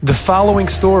The following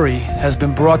story has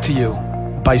been brought to you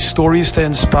by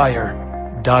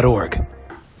StoriesToInspire.org.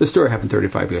 This story happened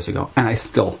 35 years ago, and I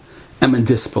still am in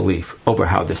disbelief over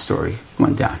how this story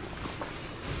went down.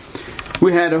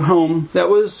 We had a home that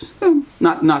was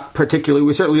not particularly,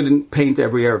 we certainly didn't paint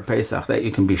every Erev Pesach, that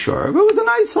you can be sure of. It was a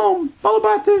nice home,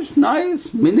 balabatish,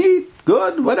 nice, neat,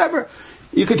 good, whatever.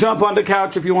 You could jump on the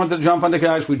couch if you wanted to jump on the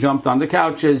couch. We jumped on the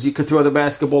couches. You could throw the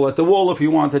basketball at the wall if you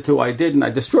wanted to. I didn't. I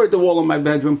destroyed the wall in my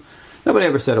bedroom. Nobody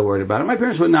ever said a word about it. My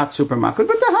parents were not super makud,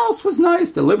 but the house was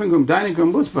nice. The living room, dining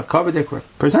room was covered,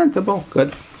 presentable,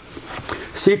 good.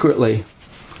 Secretly,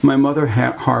 my mother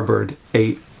harbored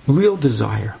a real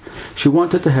desire. She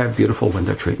wanted to have beautiful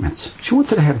window treatments. She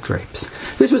wanted to have drapes.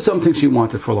 This was something she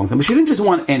wanted for a long time. But she didn't just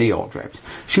want any old drapes.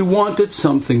 She wanted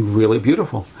something really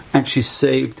beautiful. And she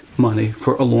saved money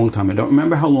for a long time. I don't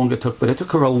remember how long it took, but it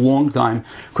took her a long time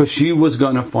because she was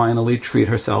going to finally treat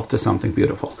herself to something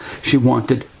beautiful. She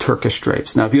wanted Turkish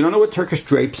drapes. Now, if you don't know what Turkish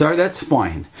drapes are, that's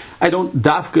fine. I don't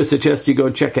dafka suggest you go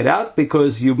check it out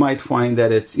because you might find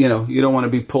that it's, you don't want to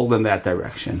be pulled in that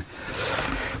direction.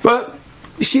 But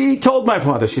she told my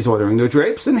father she's ordering new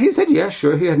drapes, and he said, yeah,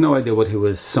 sure. He had no idea what he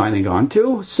was signing on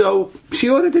to, so she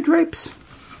ordered the drapes.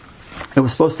 It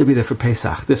was supposed to be there for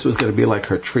Pesach. This was going to be like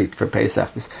her treat for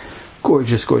Pesach. This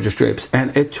gorgeous, gorgeous drapes.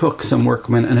 And it took some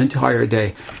workmen an entire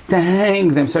day to hang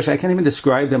them. Especially, I can't even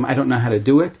describe them. I don't know how to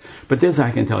do it. But this I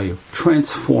can tell you.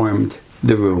 Transformed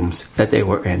the rooms that they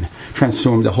were in.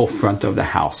 Transformed the whole front of the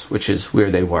house, which is where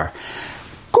they were.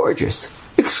 Gorgeous.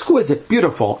 Exquisite.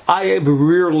 Beautiful. I have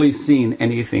rarely seen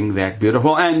anything that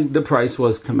beautiful. And the price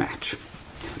was to match.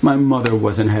 My mother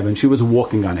was in heaven. She was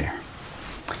walking on air.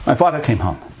 My father came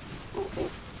home.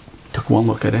 Took one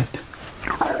look at it.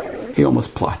 He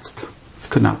almost plotzed.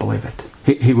 Could not believe it.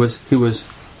 He was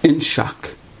in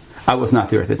shock. I was not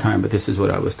there at the time, but this is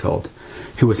what I was told.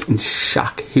 He was in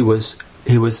shock. He was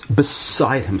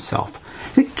beside himself.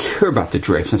 He didn't care about the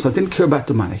drapes himself. Didn't care about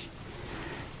the money.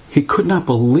 He could not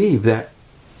believe that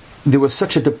there was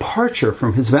such a departure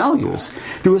from his values.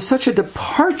 There was such a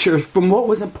departure from what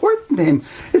was important to him.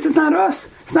 This is not us.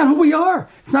 It's not who we are.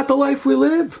 It's not the life we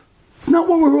live. It's not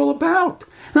what we're all about.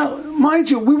 Now, mind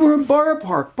you, we were in Borough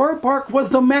Park. Borough Park was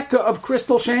the mecca of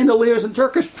crystal chandeliers and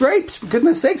Turkish drapes. For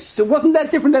goodness sakes, it wasn't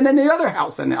that different than any other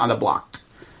house on the block.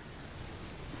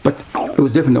 But it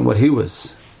was different than what he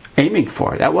was aiming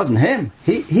for. That wasn't him.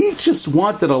 He just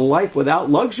wanted a life without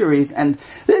luxuries. And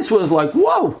this was like,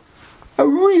 whoa, a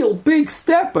real big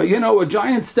step, a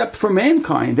giant step for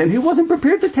mankind. And he wasn't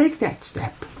prepared to take that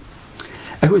step.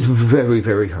 I was very,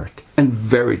 very hurt and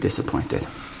very disappointed.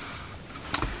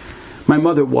 My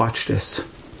mother watched this.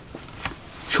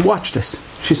 She watched this.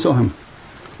 She saw him.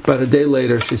 But a day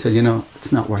later, she said,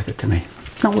 it's not worth it to me.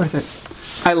 It's not worth it.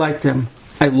 I like them.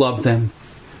 I love them.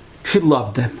 She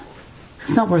loved them.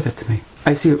 It's not worth it to me.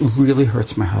 I see it really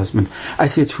hurts my husband. I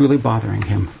see it's really bothering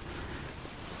him.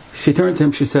 She turned to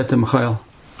him. She said to Mikhail,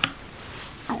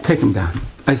 take him down.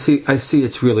 I see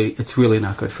it's really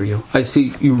not good for you. I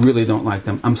see you really don't like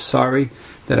them. I'm sorry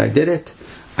that I did it.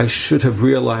 I should have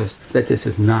realized that this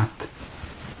is not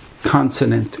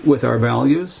consonant with our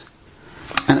values,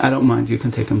 and I don't mind, you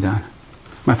can take him down.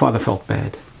 My father felt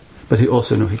bad, but he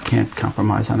also knew he can't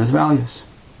compromise on his values.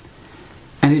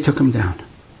 And he took him down.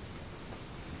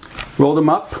 Rolled him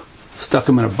up, stuck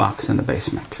him in a box in the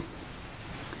basement.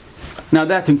 Now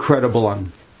that's incredible,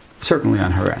 certainly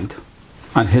on her end.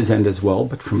 On his end as well,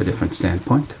 but from a different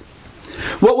standpoint.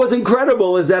 What was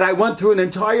incredible is that I went through an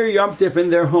entire Yom Tif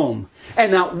in their home,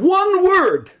 and not one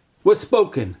word was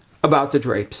spoken about the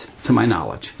drapes, to my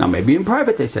knowledge. Now, maybe in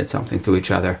private they said something to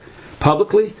each other.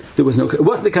 Publicly, it wasn't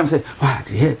the conversation, wow,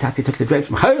 did you hear Tati took the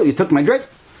drapes? Mikhail, you took my drape?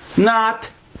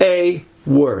 Not a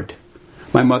word.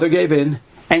 My mother gave in,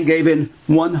 and gave in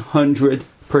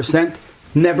 100%.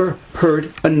 Never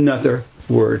heard another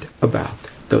word about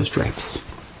those drapes.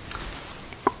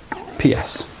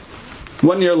 P.S.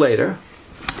 1 year later,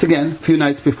 it's again a few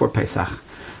nights before Pesach,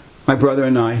 my brother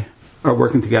and I are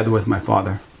working together with my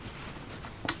father.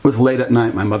 It was late at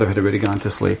night. My mother had already gone to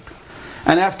sleep.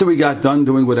 And after we got done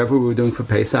doing whatever we were doing for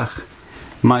Pesach,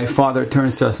 my father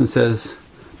turns to us and says,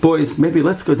 boys, maybe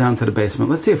let's go down to the basement.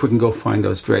 Let's see if we can go find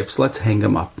those drapes. Let's hang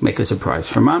them up. Make a surprise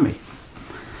for Mommy.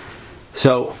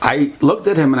 So I looked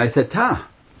at him and I said, Ta,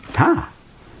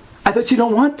 I thought you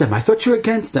don't want them. I thought you were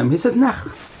against them. He says, nah,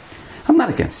 I'm not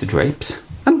against the drapes.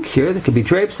 I don't care. There could be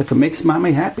drapes if it makes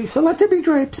Mommy happy, so let there be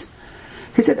drapes.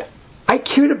 He said, I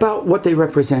cared about what they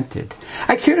represented.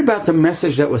 I cared about the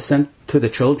message that was sent to the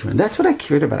children. That's what I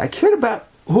cared about. I cared about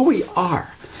who we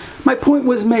are. My point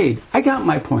was made. I got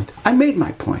my point. I made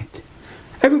my point.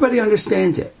 Everybody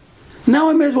understands it. Now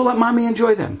I may as well let mommy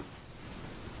enjoy them.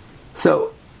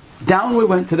 So down we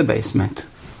went to the basement.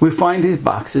 We find these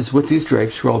boxes with these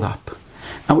drapes rolled up.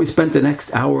 And we spent the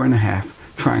next hour and a half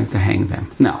trying to hang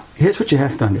them. Now, here's what you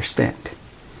have to understand.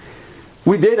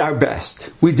 We did our best.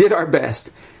 We did our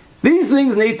best. These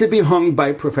things need to be hung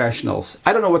by professionals.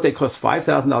 I don't know what they cost,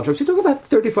 $5,000 drapes. You talk about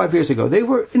 35 years ago. They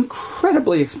were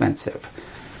incredibly expensive.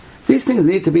 These things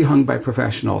need to be hung by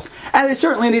professionals. And they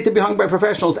certainly need to be hung by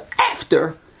professionals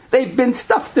after they've been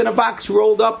stuffed in a box,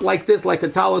 rolled up like this, like a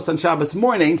tallis on Shabbos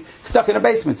morning, stuck in a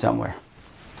basement somewhere.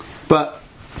 But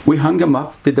we hung them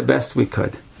up, did the best we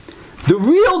could. The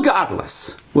real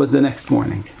godless was the next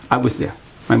morning. I was there.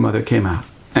 My mother came out,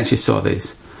 and she saw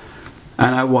these.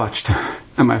 And I watched her.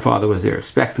 And my father was there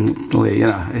expectantly,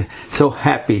 so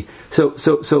happy, so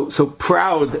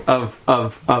proud of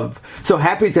so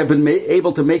happy to have been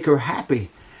able to make her happy.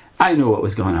 I knew what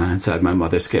was going on inside my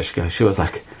mother's kishka. She was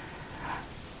like,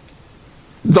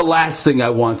 the last thing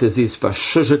I want is these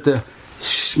fashuzhete,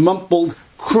 schmumpled,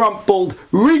 crumpled,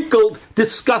 wrinkled,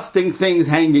 disgusting things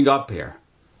hanging up here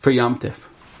for Yom Tif.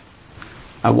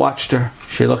 I watched her.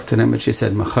 She looked at him and she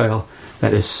said, Michael,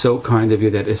 that is so kind of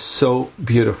you. That is so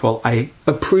beautiful. I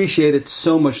appreciate it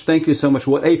so much. Thank you so much.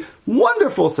 What a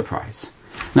wonderful surprise.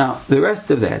 Now, the rest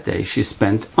of that day she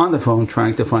spent on the phone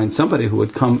trying to find somebody who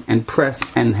would come and press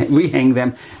and rehang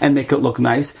them and make it look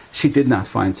nice. She did not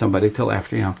find somebody till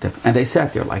after Yom Tif. And they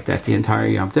sat there like that the entire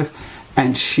Yom Tif.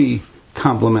 And she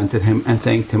complimented him and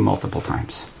thanked him multiple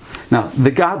times. Now,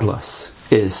 the godless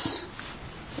is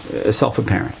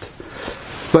self-apparent.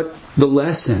 But the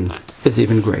lesson is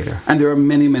even greater. And there are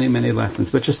many, many, many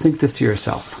lessons. But just think this to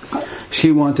yourself.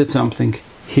 She wanted something.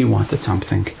 He wanted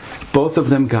something. Both of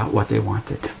them got what they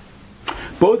wanted.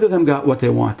 Both of them got what they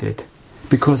wanted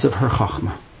because of her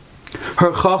chachma.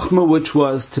 Her chachma, which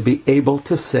was to be able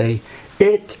to say,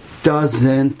 it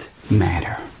doesn't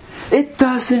matter. It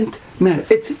doesn't matter.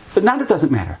 It's not it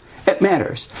doesn't matter. It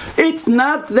matters. It's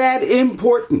not that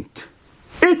important.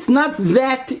 It's not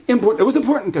that important. It was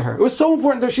important to her. It was so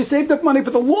important that she saved up money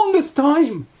for the longest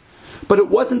time. But it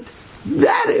wasn't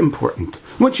that important.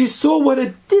 When she saw what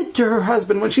it did to her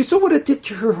husband, when she saw what it did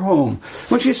to her home,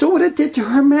 when she saw what it did to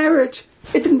her marriage,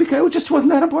 it just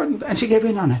wasn't that important. And she gave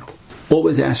in on it.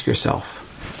 Always ask yourself,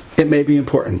 it may be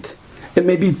important. It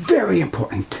may be very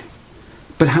important.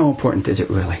 But how important is it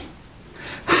really?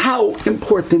 How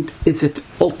important is it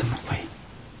ultimately?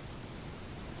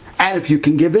 And if you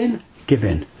can give in, give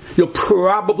in. You'll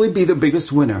probably be the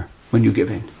biggest winner when you give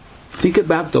in. Think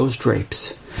about those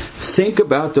drapes. Think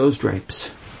about those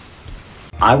drapes.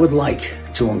 I would like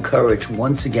to encourage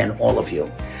once again all of you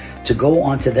to go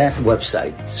onto that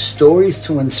website,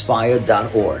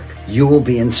 stories2inspire.org. You will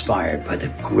be inspired by the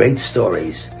great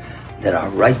stories that are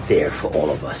right there for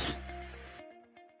all of us.